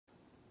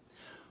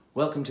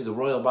Welcome to the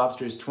Royal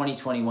Bopsters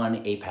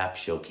 2021 APAP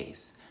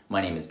Showcase.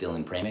 My name is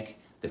Pramuk,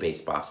 the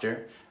bass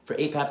bopster. For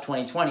APAP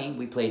 2020,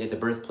 we played at the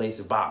birthplace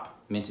of bop,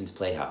 Minton's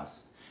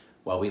Playhouse.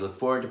 While we look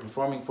forward to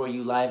performing for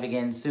you live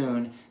again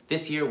soon,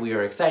 this year we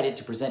are excited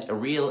to present a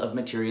reel of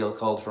material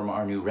culled from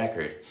our new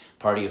record,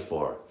 Party of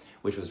Four,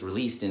 which was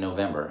released in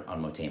November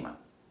on Motema.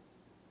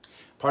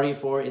 Party of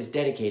Four is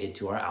dedicated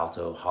to our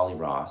alto, Holly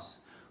Ross,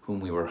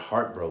 whom we were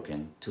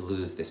heartbroken to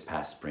lose this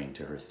past spring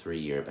to her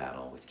 3-year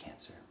battle with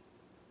cancer.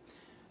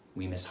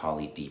 We miss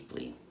Holly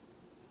deeply,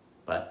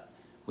 but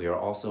we are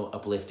also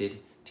uplifted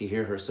to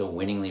hear her so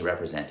winningly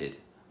represented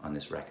on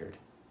this record.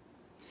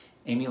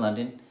 Amy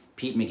London,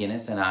 Pete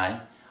McGuinness, and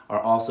I are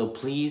also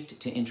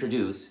pleased to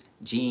introduce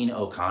Jeanne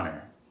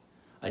O'Connor,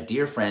 a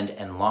dear friend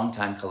and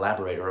longtime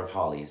collaborator of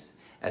Holly's,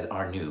 as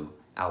our new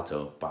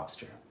alto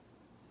bopster.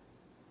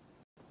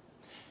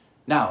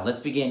 Now, let's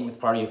begin with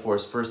Party of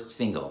Four's first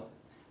single,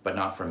 But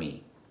Not For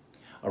Me.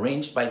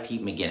 Arranged by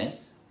Pete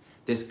McGuinness,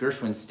 this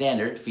Gershwin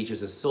standard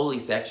features a soli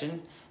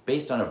section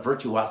based on a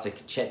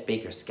virtuosic Chet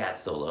Baker scat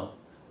solo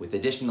with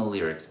additional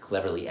lyrics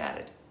cleverly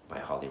added by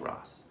Holly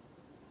Ross.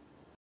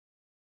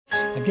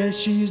 I guess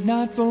she's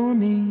not for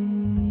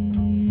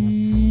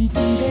me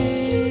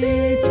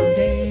today,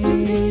 today.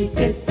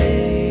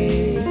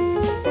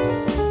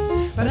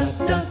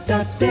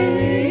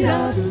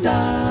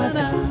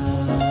 Ba-da-da-da-da-da-da-da.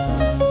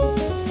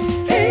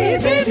 Hey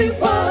baby,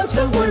 what's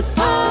the word?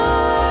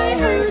 I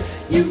heard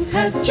you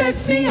had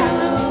checked me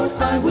out.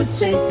 I would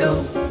say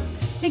go,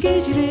 in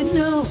case you didn't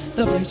know,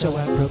 the place so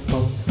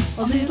apropos.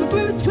 A little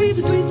bird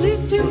tweeted sweetly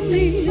to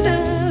me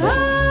that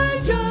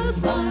I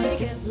just might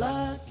get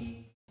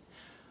lucky.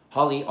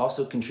 Holly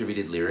also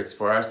contributed lyrics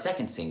for our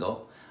second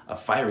single, a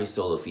fiery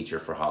solo feature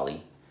for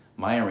Holly,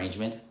 my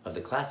arrangement of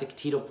the classic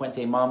Tito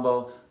Puente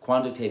mambo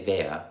Cuando Te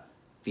Vea,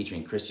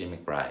 featuring Christian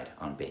McBride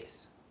on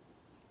bass.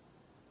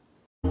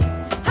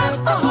 Have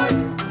a heart,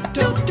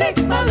 don't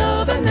take my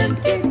love and then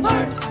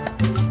depart.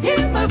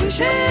 Hear my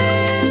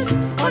wishes,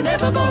 or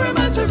nevermore am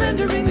I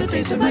surrendering the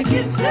taste of my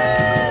kisses. I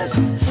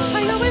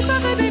always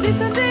thought that maybe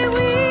someday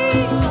we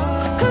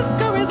could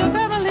go as a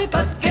family,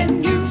 but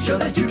can you show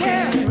that you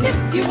care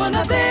if you are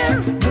not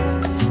there?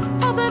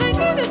 All that I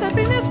need is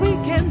happiness we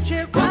can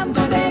share.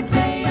 Cuando te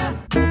vea.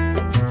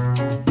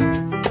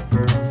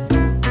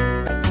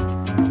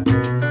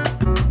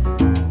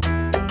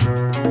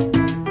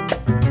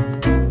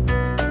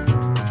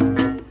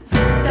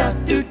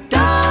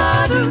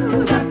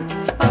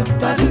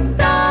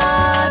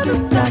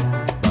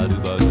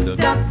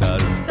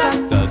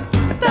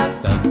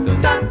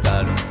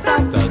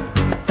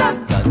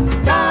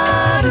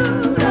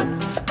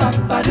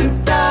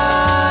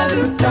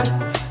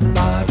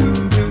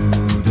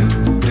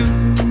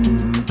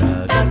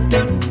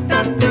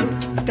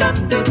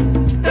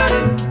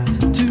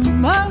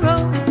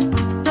 Tomorrow,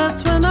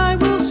 that's when I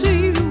will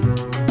see you.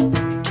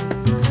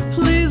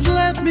 Please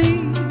let me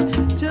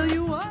tell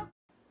you what.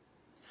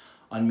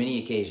 On many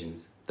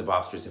occasions, the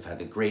Bopsters have had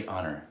the great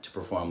honor to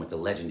perform with the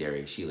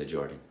legendary Sheila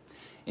Jordan.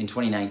 In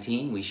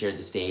 2019, we shared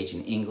the stage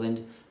in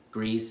England,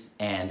 Greece,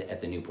 and at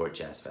the Newport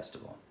Jazz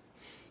Festival.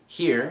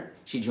 Here,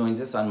 she joins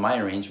us on my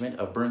arrangement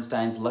of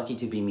Bernstein's Lucky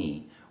to Be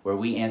Me, where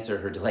we answer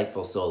her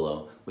delightful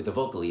solo with the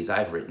vocalese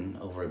I've written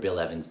over a Bill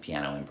Evans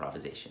piano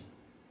improvisation.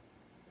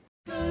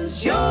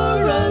 'Cause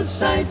you're a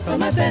sight from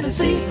my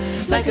fantasy,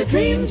 like a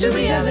dream to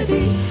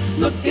reality,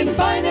 looking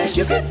fine as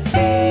you could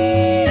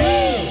be.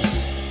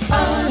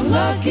 I'm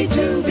lucky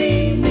to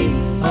be me,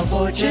 a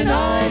fortune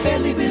I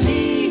barely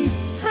believe.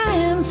 I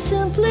am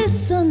simply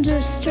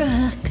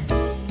thunderstruck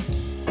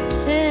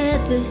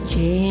at this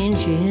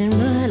change in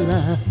my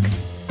luck.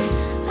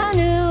 I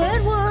knew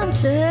at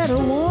once that I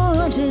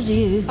wanted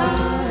you.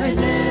 I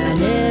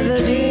never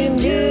dreamed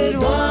you'd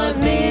want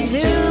me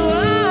to.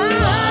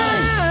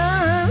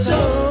 I'm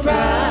so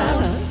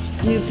proud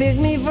you picked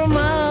me from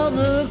all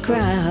the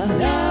crowd.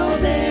 Now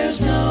there's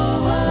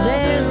no other.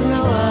 There's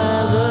no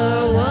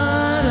other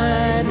one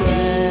I'd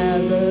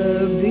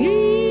rather be.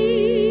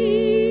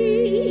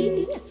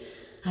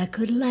 I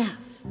could laugh.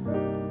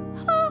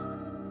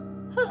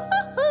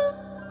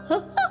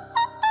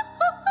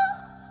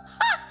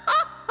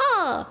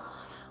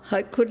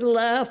 I could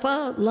laugh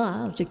out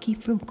loud to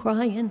keep from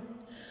crying,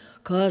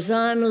 'cause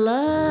I'm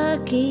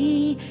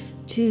lucky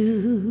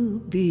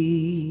to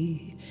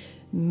be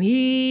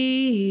me.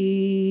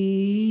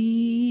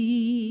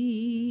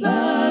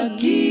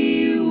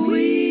 Lucky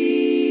we.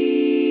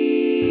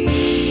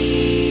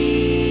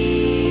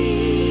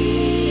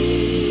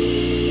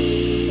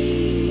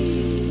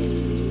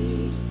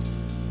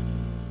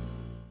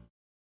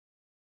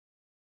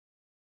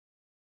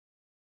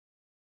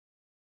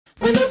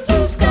 When the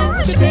blues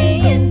got you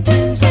paying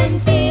dues and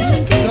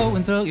feeling good, Go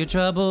and throw your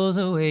troubles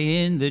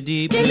away in the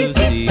deep blue you sea.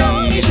 kick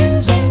on your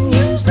shoes and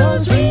use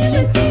those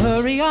reeling feet.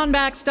 Hurry on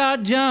back,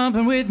 start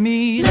jumping with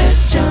me.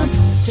 Let's jump,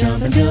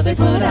 jump until they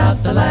put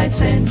out the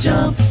lights and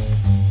jump.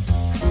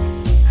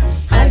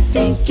 I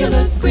think you'll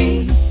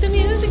agree, the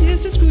music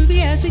is as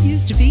groovy as it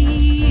used to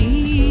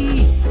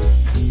be.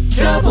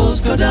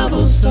 Troubles go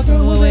doubles, so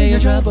throw away your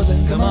troubles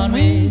and come on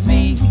with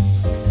me.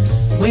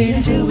 Wait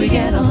until we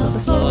get off the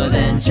floor,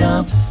 then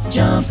jump,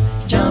 jump,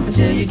 jump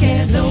until you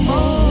can't no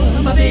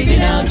more. My baby,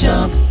 now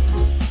jump.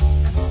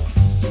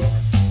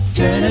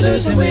 Turn it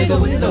loose and wiggle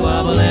with a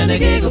wobble and a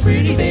giggle,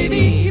 pretty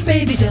baby.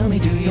 Baby, tell me,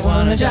 do you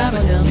wanna jive?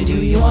 Or tell me, do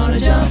you wanna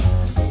jump?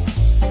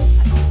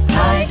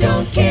 I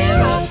don't care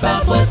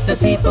about what the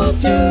people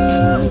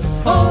do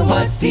or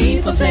what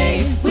people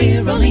say.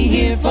 We're only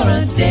here for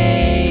a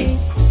day.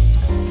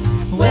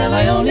 Well,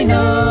 I only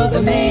know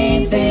the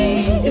main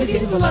thing is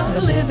give a lot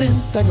of living.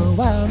 Then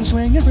go out and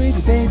swing a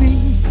pretty baby.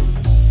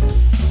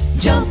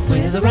 Jump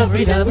with a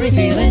rubbery-dubbery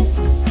feeling.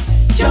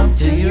 Jump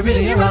till you're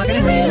really rocking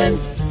and reeling.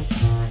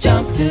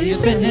 Jump till you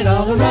spin it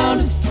all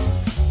around,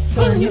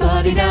 pulling your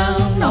body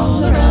down,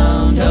 all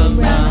around,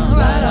 around,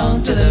 right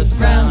onto the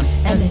ground,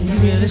 and then you're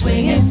really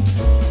swinging.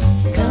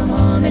 Come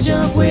on and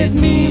jump with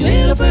me,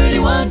 little pretty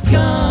one.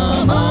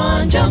 Come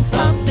on, jump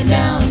up and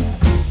down.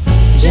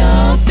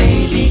 Jump,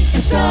 baby,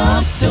 and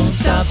stop. Don't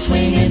stop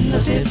swinging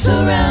those hips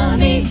around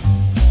me.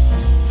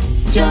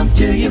 Jump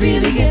till you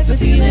really get the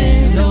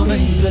feeling. Over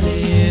you to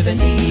live and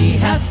be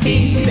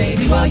happy,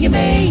 baby, while you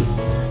may.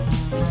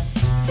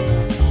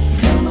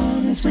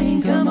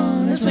 Swing, come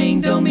on and swing,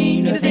 don't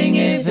mean a thing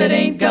if it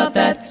ain't got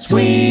that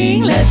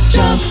swing. Let's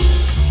jump,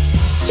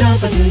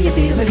 jump until you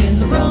feel it in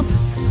the rump.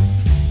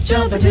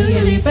 Jump until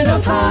you're leaping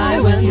up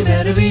high. Well, you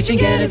better reach and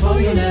get it, for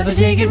you'll never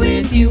take it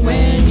with you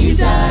when you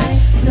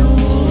die.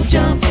 No,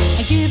 jump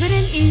And give it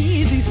an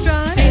easy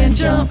stride. and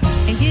jump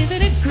And give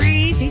it a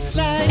crazy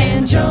slide.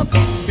 and jump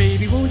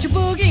Baby, won't you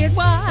boogie it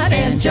wide?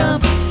 and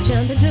jump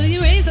Jump until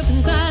you raise up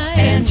and glide.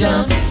 and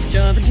jump.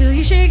 Jump until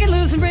you shake it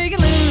loose and break it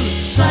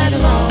loose. Slide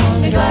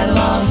along and glide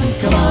along.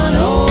 Come on,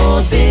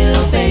 old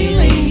Bill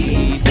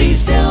Bailey.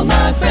 Please tell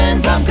my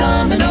friends I'm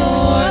coming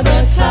over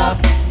the top.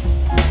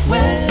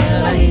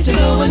 Well, I hate to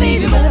go and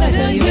leave you, but I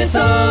tell you it's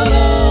all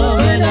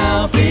over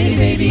now, pretty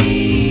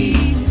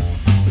baby.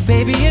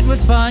 Baby, it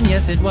was fun,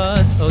 yes it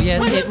was. Oh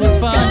yes, it was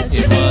fun,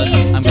 it was.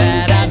 I'm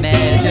glad I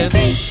met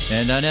you,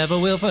 and I never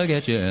will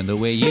forget you and the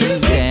way you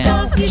dance.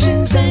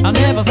 I'll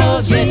never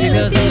forget you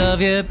 'cause I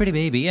love you, pretty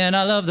baby, and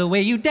I love the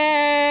way you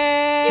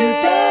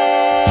dance.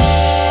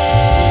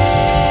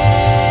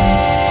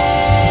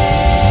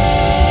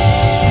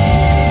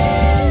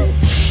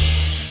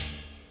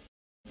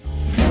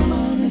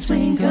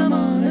 Swing, come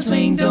on and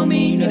swing, don't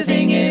mean a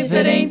thing if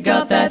it ain't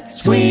got that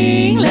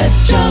swing.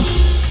 Let's jump,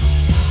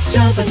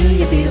 jump until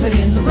you feel it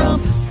in the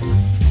rump.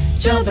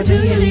 Jump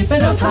until you're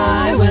leaping up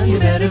high. Well, you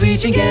better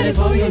reach and get it,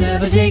 for you'll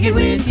never take it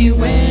with you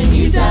when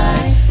you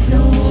die.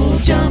 No,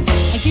 jump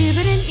And give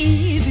it an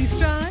easy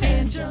stride.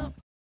 and jump.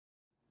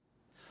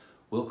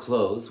 We'll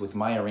close with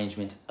my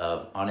arrangement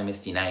of On a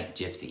Misty Night,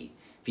 Gypsy,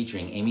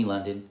 featuring Amy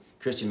London,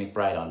 Christian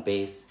McBride on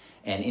bass,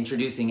 and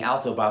introducing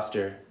alto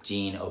bopster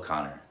Jeanne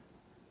O'Connor.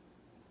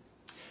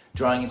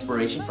 Drawing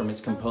inspiration from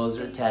its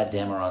composer Tad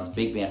Dameron's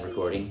big band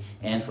recording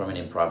and from an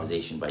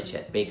improvisation by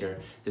Chet Baker,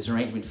 this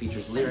arrangement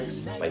features lyrics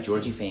by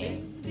Georgie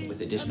Fame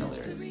with additional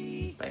lyrics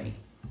by me.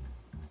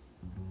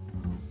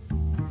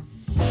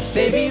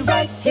 Baby,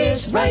 right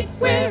here's right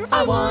where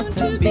I want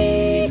to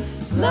be.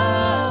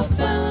 Love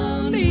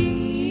found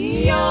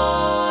me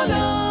on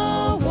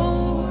a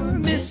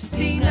warm,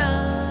 misty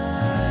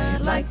night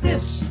like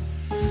this.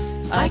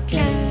 I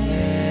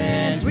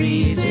can't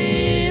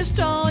resist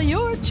all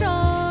your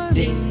charms.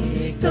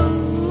 Dig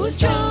those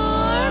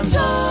charms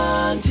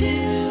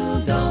until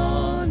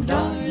dawn,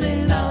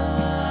 darling.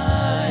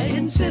 I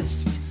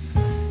insist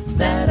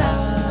that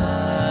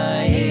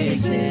I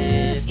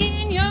exist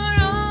In your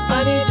arms.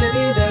 I need to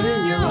be there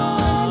in your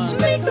arms to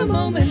make the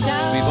moment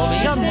out. We've only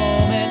a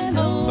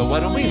moment, so why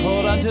don't we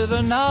hold on to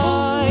the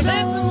night?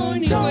 Let the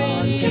morning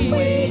Dawn can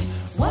wait.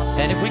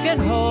 And if we can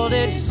hold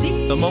it,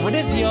 the moment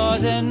is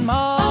yours and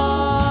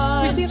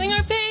mine. We're sealing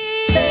our fate.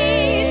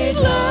 Fate,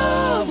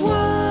 love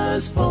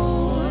was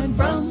born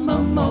from a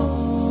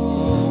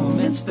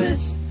moment's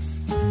bliss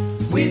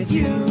with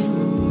you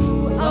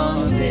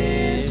on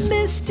this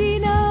misty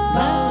night.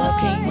 Love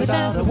came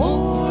without a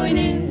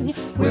warning.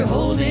 We're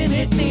holding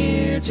it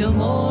near till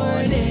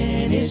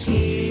morning is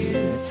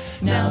here.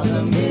 Now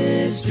the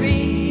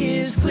mystery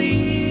is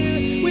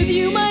clear with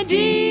you, my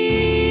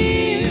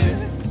dear.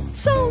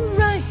 So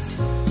right,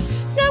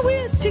 now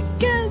we're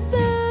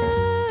together.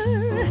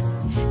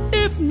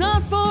 If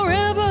not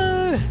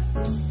forever,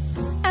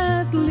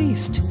 at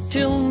least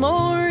till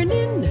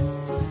morning.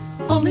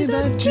 Only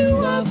the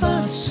two of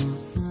us.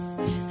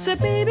 Said,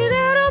 baby,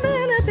 that old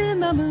man up in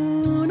the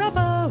moon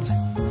above,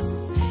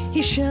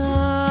 he's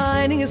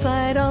shining his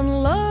light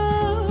on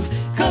love,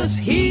 'cause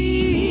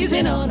he's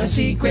in on a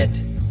secret.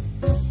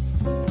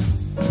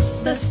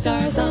 The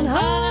stars on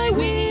high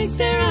wink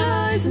their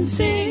eyes and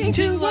sing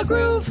to a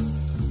groove.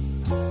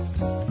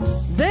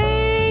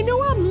 They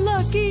know I'm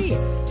lucky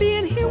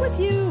being here with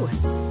you,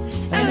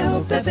 and I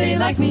hope that they,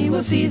 like me,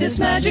 will see this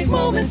magic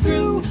moment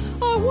through.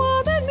 Our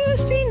warm and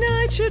misty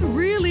night should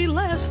really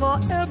last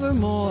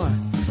forevermore.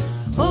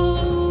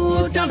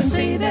 Oh, darling,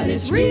 say that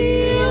it's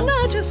real,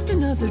 not just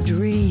another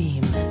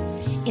dream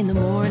in the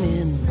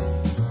morning.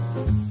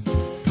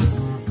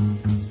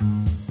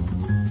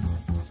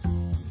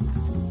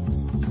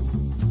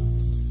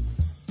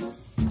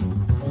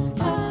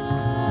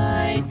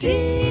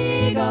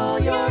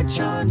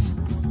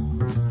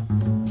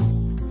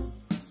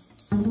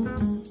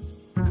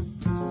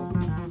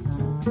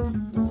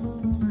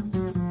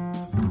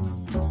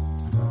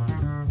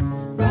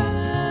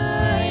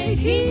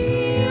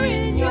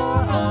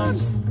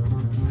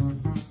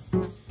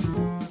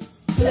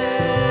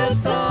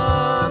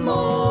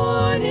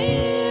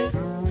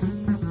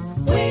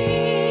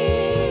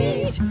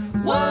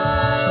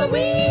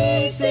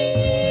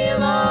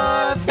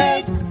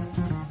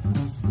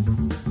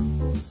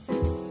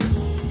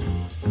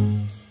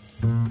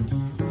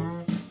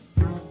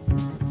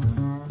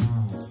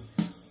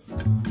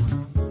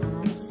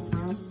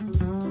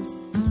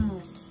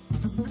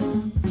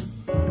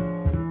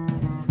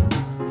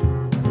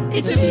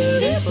 It's a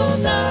beautiful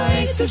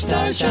night, the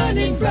stars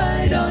shining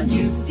bright on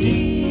you,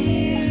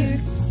 dear.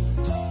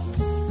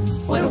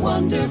 What a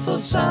wonderful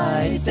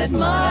sight that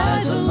my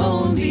eyes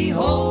alone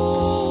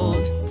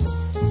behold.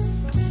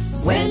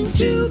 When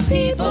two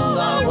people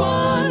are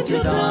one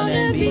till dawn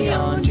and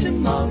beyond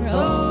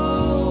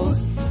tomorrow.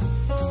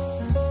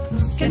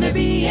 Can there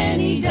be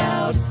any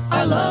doubt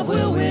our love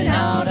will win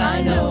out,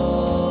 I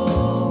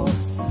know.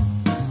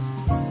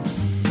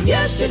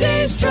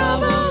 Yesterday's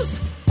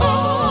troubles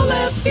all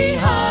left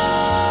behind.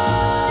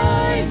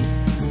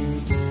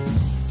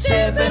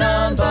 Sipping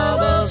on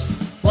bubbles,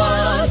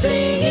 one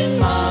thing in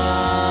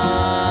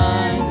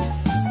mind.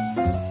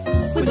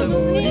 With the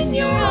moon in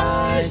your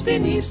eyes,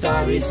 beneath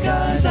starry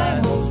skies, I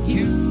hold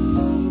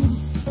you.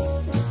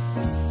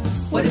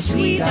 What a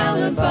sweet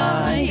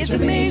alibi, it's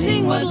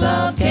amazing what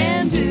love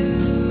can do.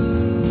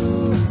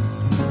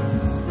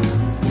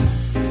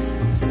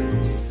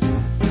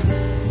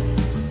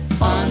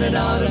 On an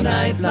autumn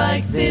night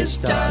like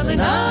this, darling,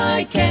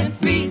 I can't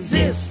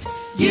resist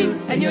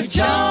you and your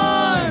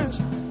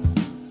charms.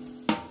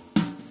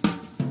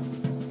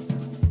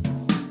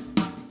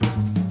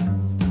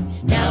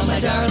 Now, my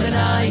darling,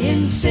 I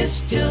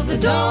insist till the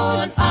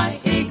dawn I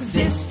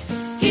exist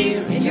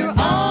here in your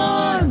arms.